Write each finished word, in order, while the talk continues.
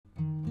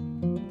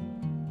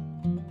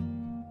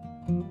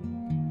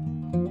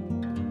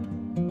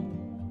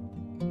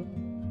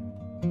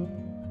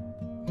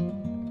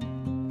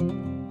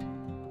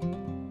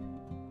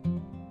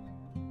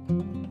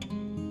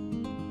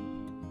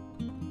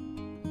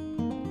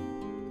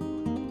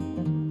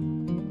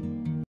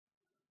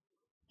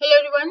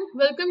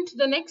welcome to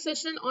the next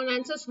session on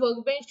ANSYS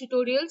Workbench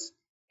tutorials.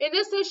 In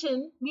this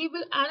session, we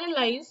will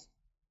analyze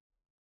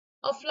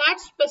a flat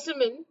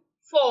specimen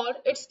for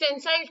its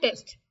tensile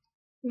test.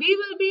 We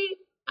will be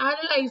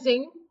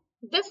analyzing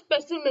this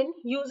specimen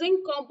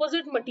using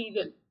composite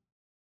material.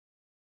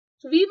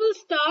 So we will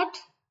start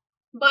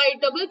by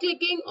double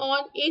clicking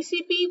on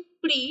ACP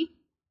pre,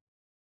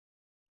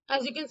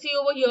 as you can see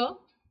over here.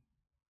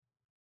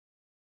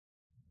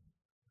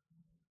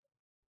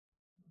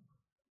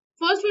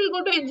 First, we will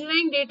go to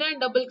engineering data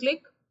and double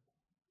click.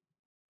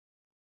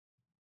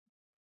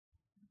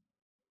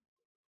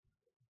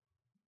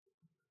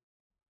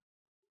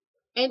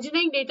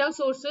 Engineering data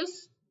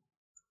sources.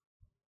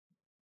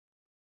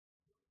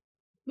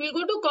 We'll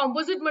go to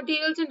composite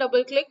materials and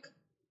double click.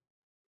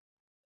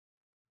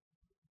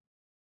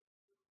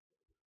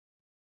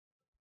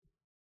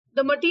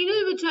 The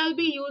material which I'll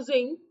be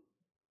using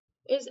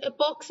is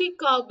epoxy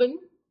carbon.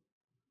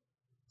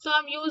 So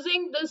I'm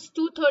using this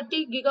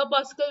 230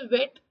 gigapascal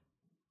wet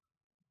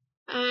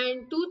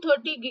and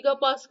 230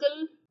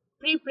 gigapascal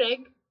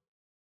pre-preg.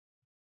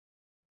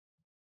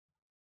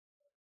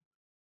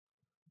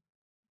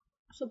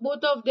 So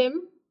both of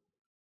them.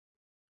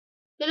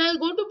 Then I'll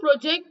go to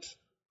project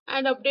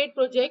and update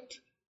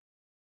project.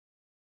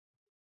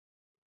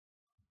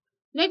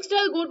 Next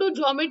I'll go to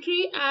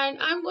geometry and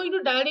I'm going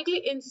to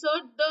directly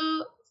insert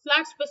the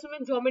flat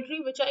specimen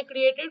geometry which I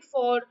created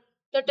for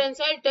the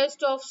tensile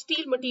test of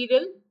steel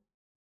material.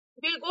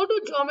 We'll go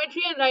to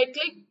geometry and right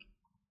click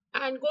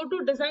and go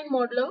to design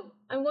modeler.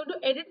 I'm going to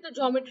edit the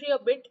geometry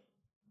a bit.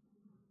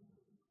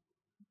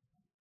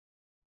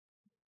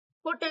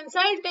 For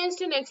tensile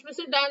test in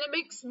explicit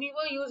dynamics, we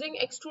were using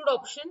extrude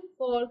option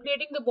for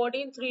creating the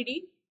body in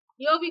 3D.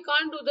 Here we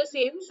can't do the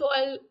same, so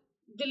I'll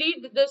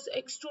delete this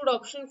extrude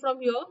option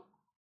from here.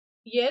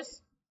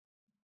 Yes.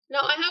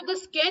 Now I have the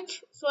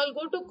sketch, so I'll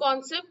go to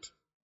concept,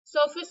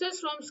 surfaces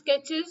from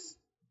sketches.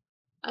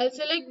 I'll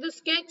select the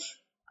sketch,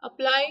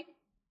 apply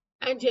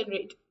and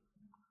generate.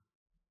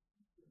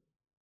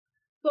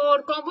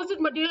 For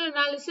composite material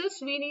analysis,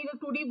 we need a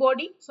 2D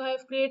body, so I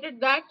have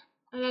created that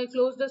and I'll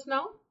close this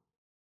now.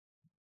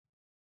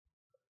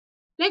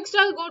 Next,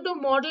 I'll go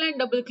to model and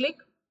double click.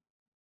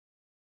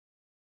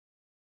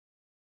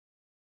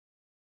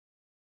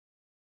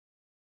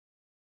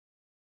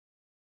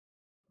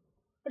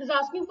 It is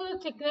asking for the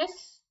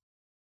thickness.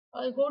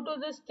 I'll go to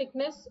this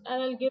thickness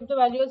and I'll give the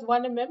value as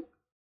 1 mm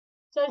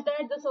such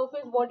that the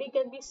surface body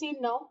can be seen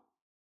now.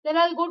 Then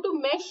I'll go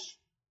to mesh.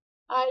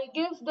 I'll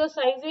give the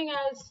sizing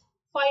as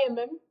 5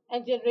 mm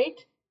and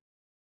generate.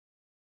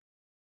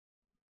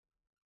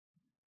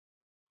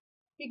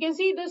 You can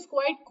see this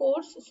quite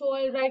coarse, so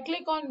I'll right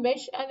click on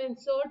mesh and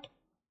insert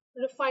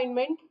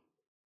refinement.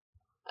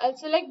 I'll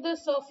select the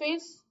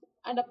surface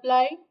and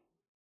apply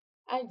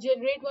and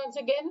generate once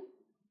again.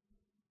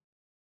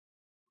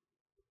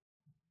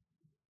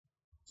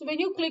 So when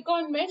you click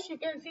on mesh, you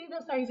can see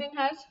the sizing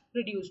has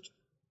reduced.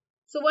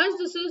 So once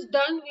this is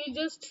done, we'll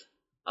just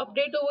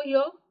update over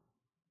here.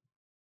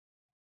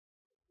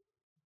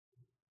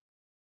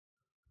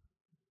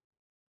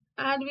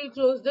 And we'll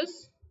close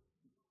this.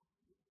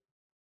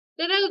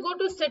 Then I'll go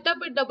to setup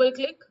and double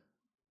click.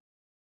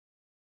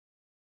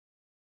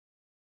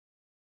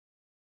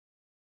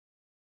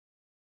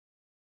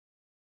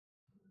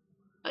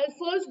 I'll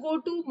first go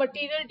to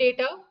material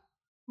data.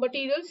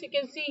 Materials, you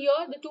can see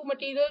here the two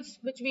materials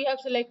which we have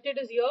selected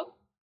is here.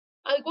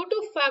 I'll go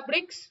to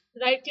fabrics,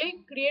 right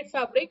click, create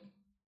fabric.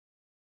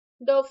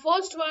 The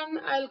first one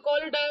I'll call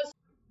it as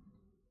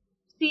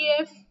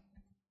CF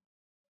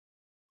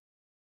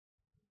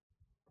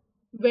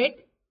wet.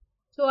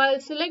 So I'll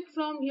select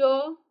from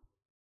here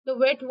the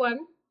wet one.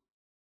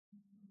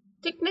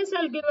 Thickness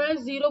I'll give as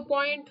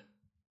 0.1.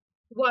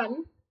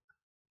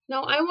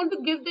 Now I want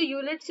to give the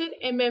units in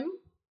mm.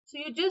 So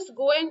you just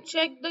go and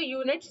check the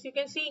units. You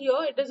can see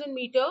here it is in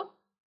meter.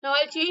 Now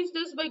I'll change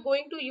this by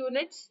going to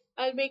units.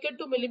 I'll make it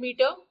to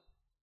millimeter.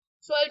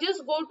 So I'll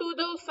just go to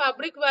the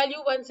fabric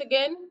value once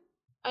again.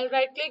 I'll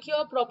right click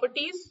here,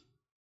 properties.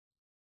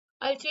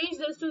 I'll change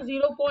this to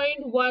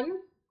 0.1.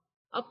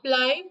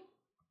 Apply.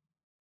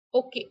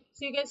 OK.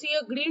 So you can see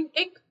a green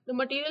tick. The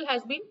material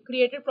has been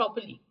created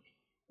properly.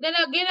 Then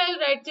again I'll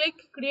right click,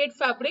 create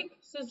fabric.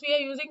 Since we are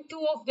using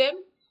two of them,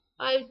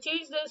 I'll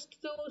change this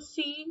to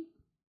CF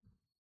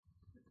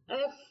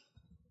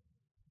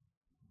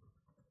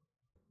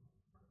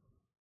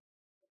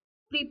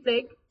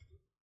pre-preg.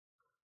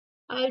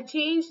 I'll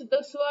change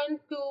this one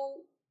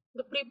to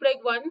the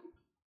pre-preg one.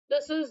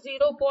 This is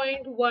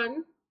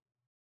 0.1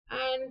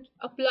 and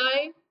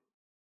apply.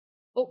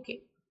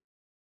 OK.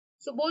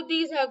 So both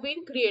these have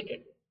been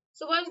created.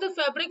 So once the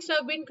fabrics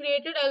have been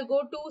created, I'll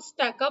go to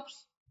stack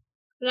ups.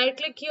 Right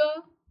click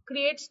here,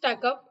 create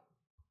stack up.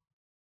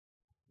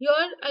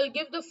 Here I'll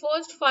give the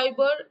first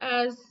fiber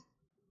as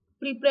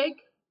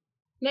pre-preg.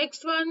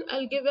 Next one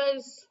I'll give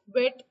as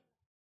wet,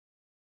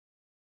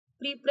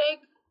 pre-preg,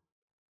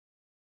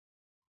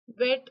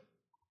 wet,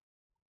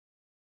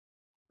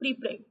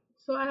 pre-preg.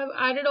 So I have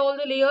added all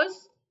the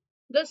layers.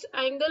 This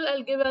angle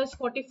I'll give as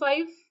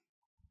 45.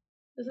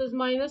 This is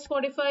minus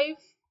 45,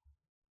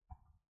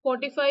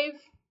 45,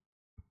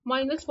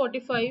 minus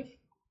 45,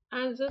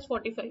 and this is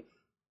 45.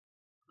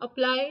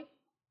 Apply.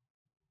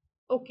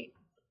 OK.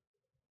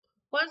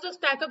 Once the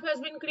stack up has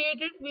been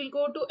created, we'll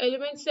go to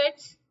element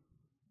sets.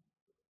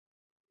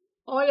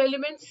 All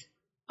elements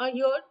are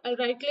here. I'll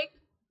right click,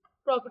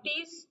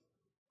 properties.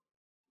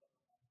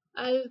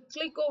 I'll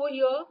click over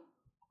here.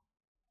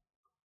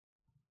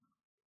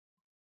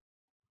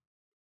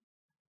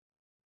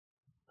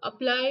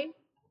 Apply.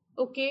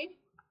 OK.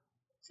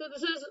 So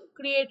this is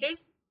created.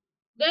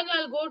 Then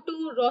I'll go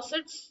to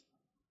rosets.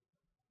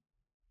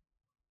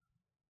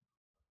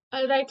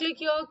 I'll right click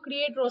here,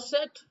 create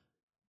roset.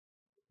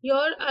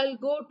 Here I'll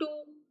go to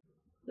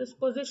this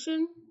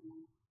position,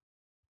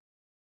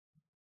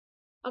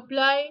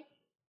 apply,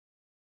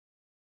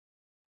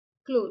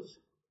 close.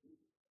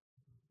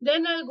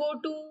 Then I'll go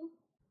to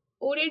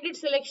oriented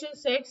selection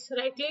sets,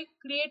 right click,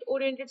 create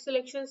oriented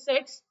selection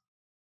sets.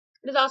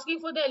 It is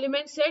asking for the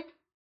element set.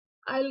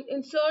 I'll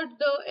insert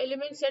the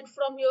element set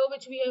from here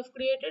which we have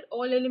created,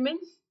 all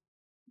elements.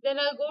 Then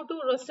I'll go to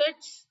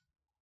rosets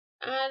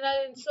and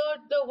I'll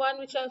insert the one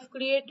which I've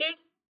created.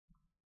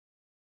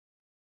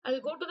 I'll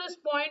go to this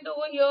point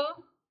over here,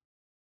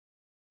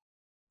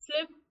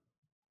 flip,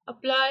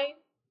 apply,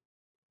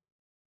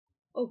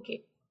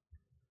 OK.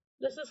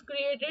 This is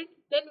created.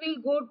 Then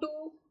we'll go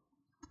to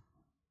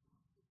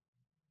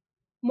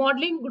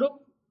modeling group,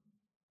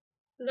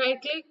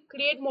 right click,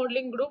 create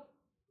modeling group,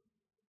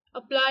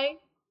 apply,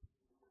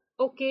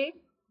 OK.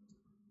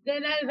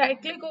 Then I'll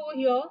right click over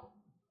here,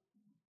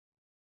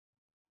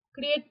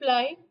 create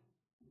ply,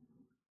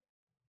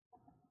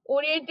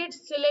 oriented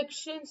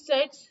selection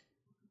sets.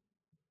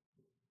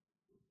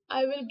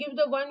 I will give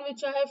the one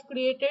which I have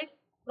created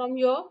from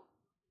here.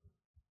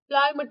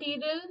 Ply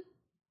material,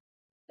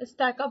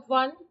 stack up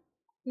 1.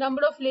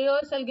 Number of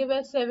layers I'll give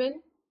as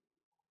 7.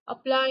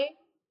 Apply.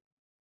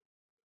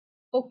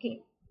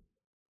 OK.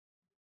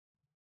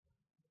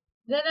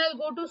 Then I'll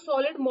go to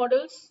solid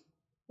models.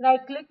 Right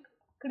click,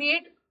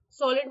 create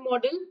solid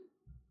model.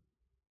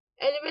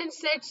 Element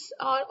sets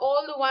are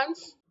all the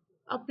ones.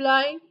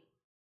 Apply.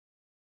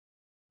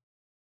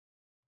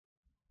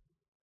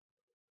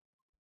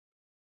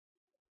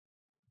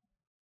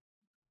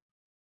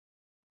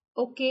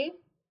 OK.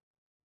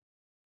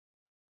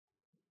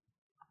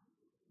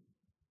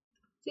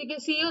 So you can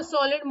see a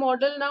solid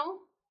model now.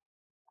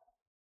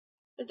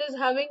 It is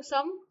having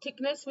some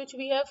thickness which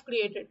we have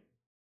created.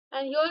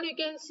 And here you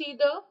can see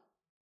the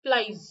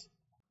plies.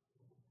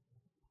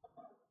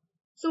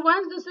 So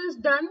once this is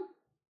done,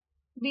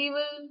 we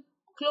will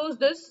close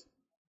this.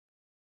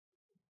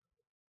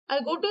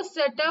 I'll go to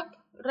setup,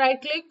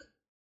 right click,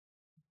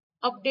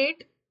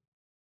 update.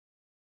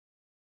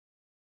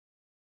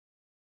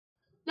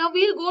 Now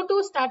we'll go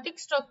to static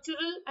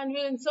structural and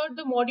we'll insert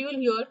the module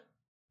here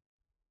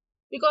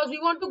because we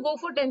want to go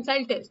for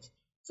tensile test.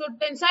 So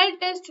tensile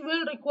test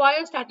will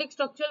require static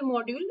structural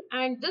module,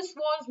 and this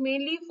was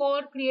mainly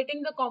for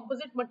creating the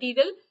composite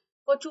material,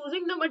 for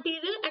choosing the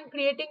material and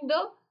creating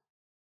the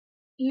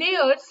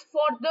layers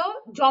for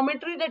the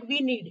geometry that we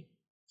need.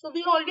 So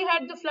we already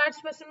had the flat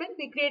specimen,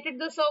 we created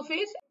the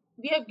surface,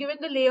 we have given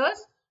the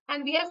layers,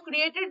 and we have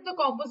created the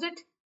composite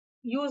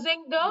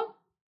using the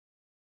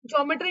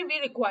geometry we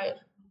require.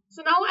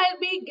 So now I'll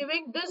be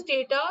giving this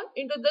data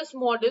into this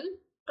model,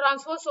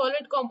 transfer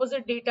solid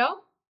composite data.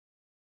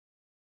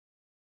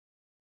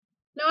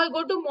 Now I'll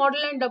go to model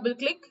and double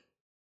click.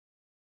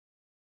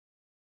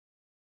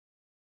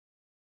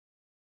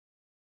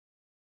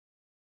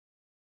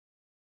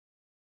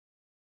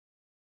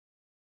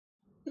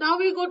 Now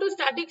we go to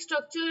static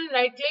structure and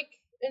right click,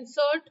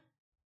 insert,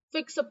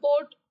 fix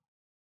support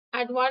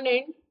at one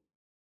end.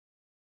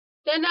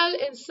 Then I'll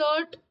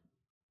insert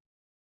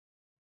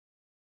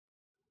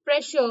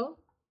pressure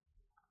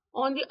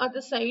on the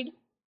other side.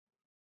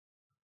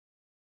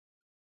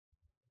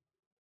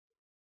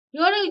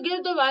 Here I'll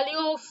give the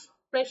value of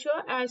pressure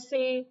as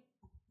say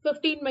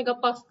 15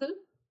 megapascal.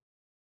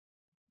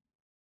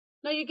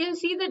 Now you can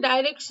see the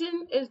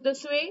direction is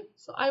this way,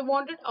 so I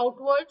want it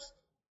outwards,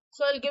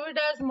 so I'll give it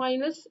as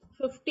minus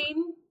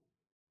 15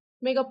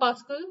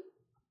 megapascal.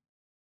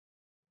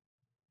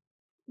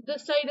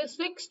 This side is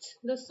fixed,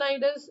 this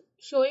side is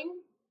showing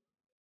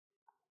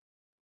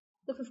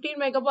the 15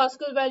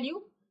 megapascal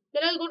value.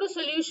 Then I'll go to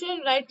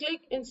solution, right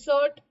click,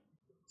 insert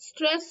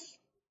stress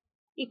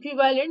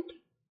equivalent.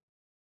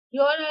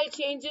 Here I'll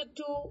change it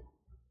to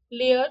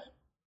layer.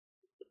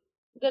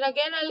 Then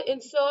again I'll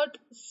insert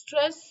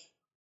stress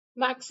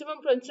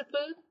maximum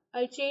principle.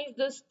 I'll change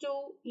this to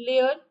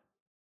layer.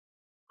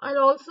 I'll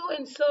also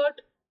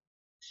insert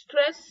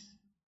stress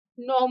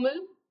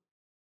normal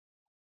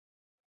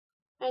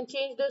and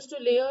change this to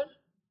layer.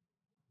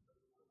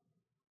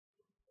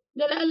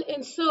 Then I'll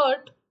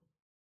insert,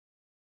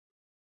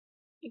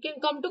 you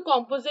can come to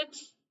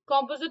composites,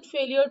 composite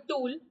failure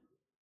tool.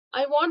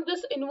 I want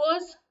this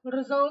inverse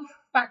reserve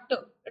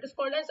factor. It is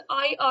called as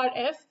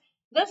IRF.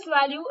 This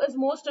value is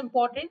most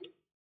important.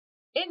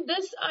 In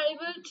this, I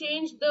will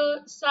change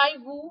the psi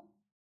wu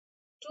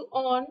to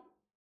on.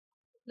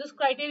 This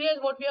criteria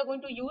is what we are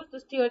going to use,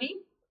 this theory.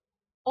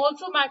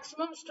 Also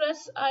maximum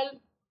stress, I'll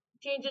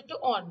change it to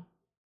on.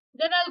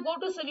 Then I'll go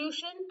to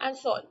solution and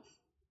solve.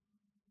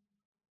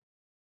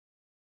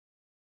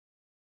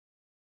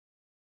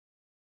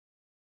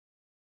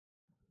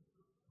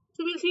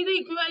 So we'll see the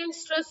equivalent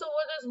stress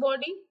over this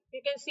body.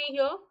 You can see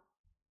here.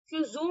 If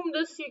you zoom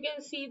this, you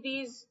can see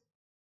these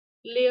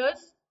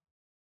layers.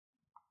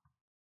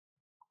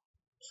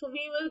 So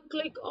we will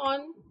click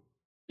on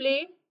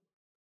play.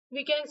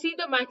 We can see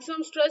the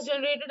maximum stress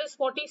generated is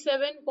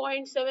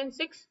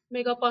 47.76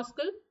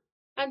 megapascal,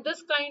 and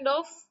this kind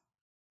of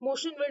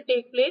motion will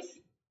take place.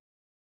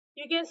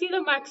 You can see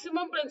the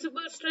maximum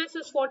principal stress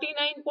is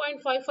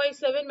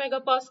 49.557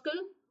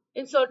 megapascal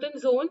in certain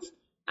zones,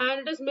 and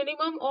it is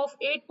minimum of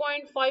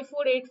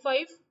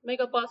 8.5485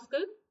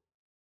 megapascal.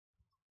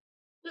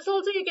 This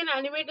also you can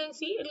animate and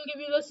see, it will give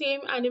you the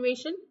same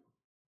animation.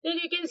 Then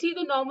you can see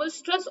the normal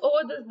stress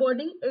over this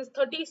body is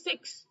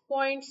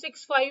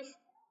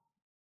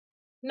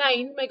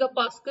 36.659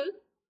 megapascal.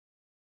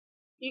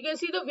 You can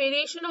see the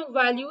variation of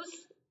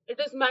values.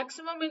 It is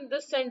maximum in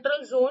this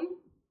central zone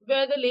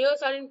where the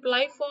layers are in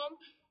ply form,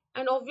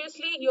 and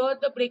obviously here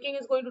the breaking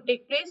is going to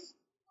take place.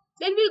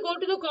 Then we'll go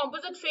to the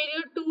composite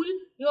failure tool.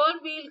 Here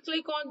we'll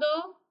click on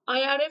the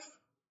IRF,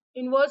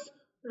 inverse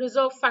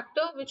reserve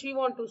factor, which we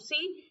want to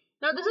see.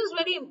 Now this is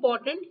very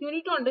important. You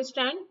need to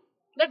understand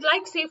that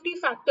like safety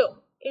factor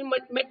in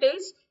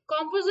metals,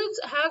 composites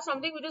have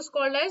something which is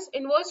called as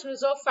inverse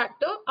reserve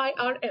factor,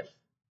 IRF.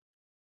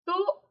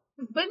 So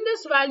when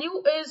this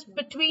value is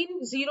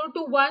between 0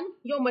 to 1,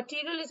 your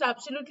material is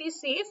absolutely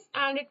safe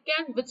and it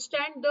can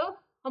withstand the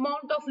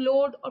amount of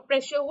load or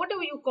pressure,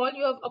 whatever you call,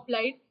 you have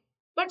applied.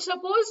 But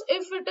suppose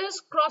if it is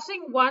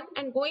crossing 1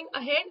 and going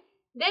ahead,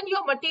 then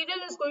your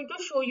material is going to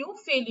show you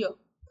failure.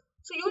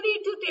 So you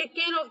need to take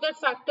care of that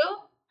factor.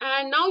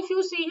 And now if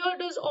you see here,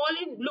 it is all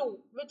in blue,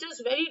 which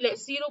is very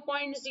less,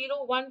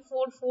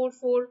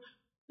 0.01444,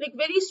 like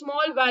very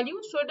small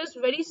value. So it is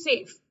very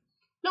safe.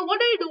 Now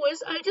what I do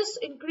is I'll just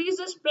increase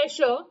this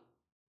pressure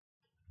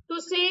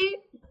to say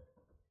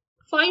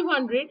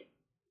 500,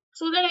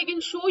 so that I can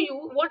show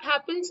you what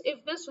happens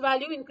if this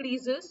value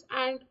increases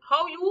and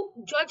how you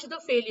judge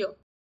the failure.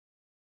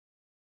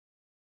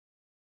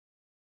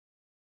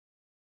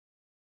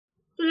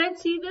 So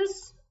let's see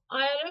this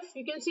IRF.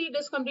 You can see it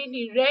is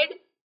completely red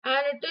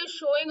and it is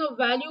showing a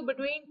value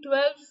between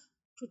 12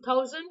 to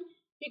 1000.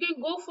 You can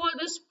go for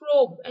this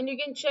probe and you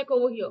can check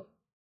over here.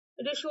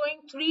 It is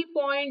showing 3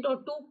 point or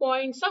 2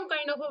 point, some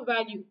kind of a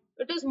value.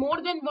 It is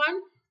more than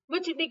 1,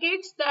 which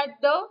indicates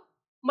that the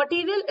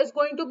material is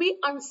going to be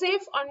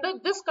unsafe under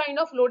this kind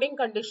of loading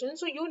condition.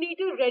 So you need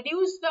to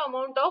reduce the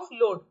amount of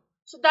load.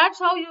 So that's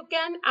how you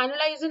can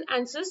analyze in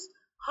ANSYS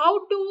how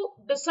to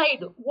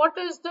decide what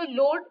is the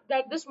load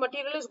that this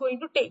material is going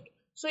to take.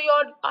 So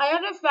your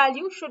IRF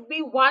value should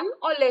be 1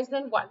 or less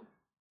than 1.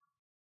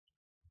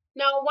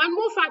 Now one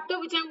more factor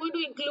which I'm going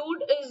to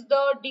include is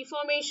the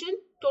deformation,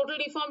 total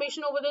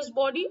deformation over this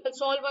body. I'll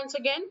solve once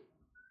again.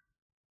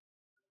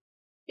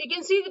 You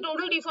can see the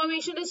total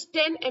deformation is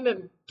 10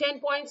 mm,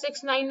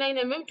 10.699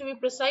 mm to be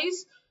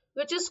precise,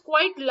 which is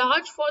quite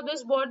large for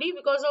this body,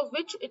 because of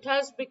which it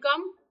has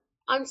become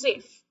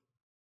unsafe.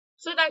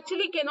 So it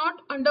actually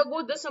cannot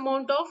undergo this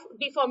amount of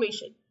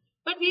deformation.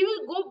 But we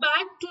will go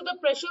back to the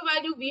pressure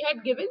value we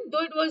had given,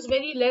 though it was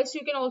very less.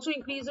 You can also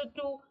increase it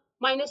to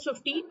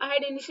 -50. I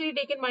had initially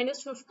taken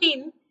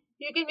 -15.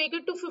 You can make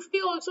it to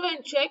 50 also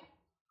and check.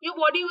 Your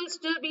body will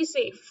still be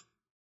safe.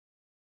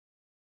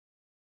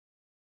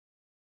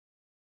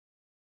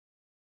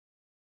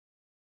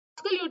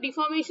 Your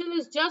deformation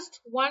is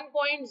just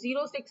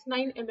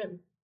 1.069 mm.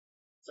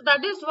 So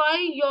that is why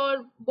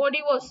your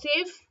body was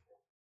safe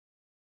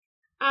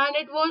and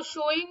it was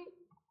showing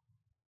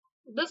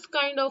this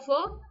kind of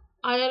a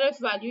IRF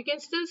value. You can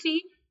still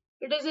see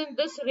it is in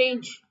this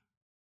range,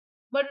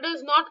 but it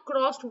is not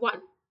crossed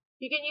 1.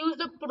 You can use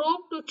the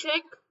probe to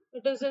check.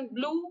 It is in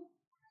blue.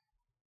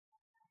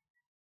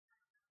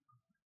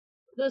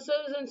 This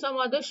is in some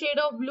other shade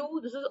of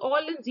blue. This is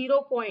all in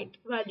 0 point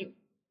value,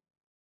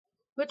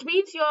 which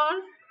means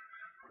your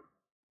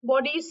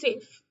body is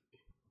safe.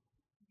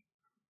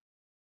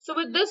 So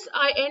with this,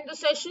 I end the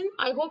session.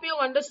 I hope you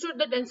have understood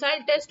the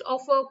tensile test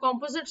of a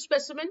composite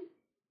specimen.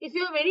 If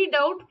you have any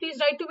doubt, please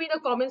write to me in the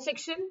comment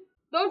section.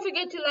 Don't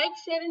forget to like,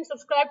 share and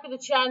subscribe to the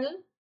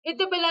channel. Hit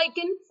the bell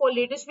icon for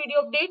latest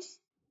video updates.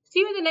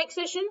 See you in the next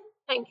session.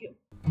 Thank you.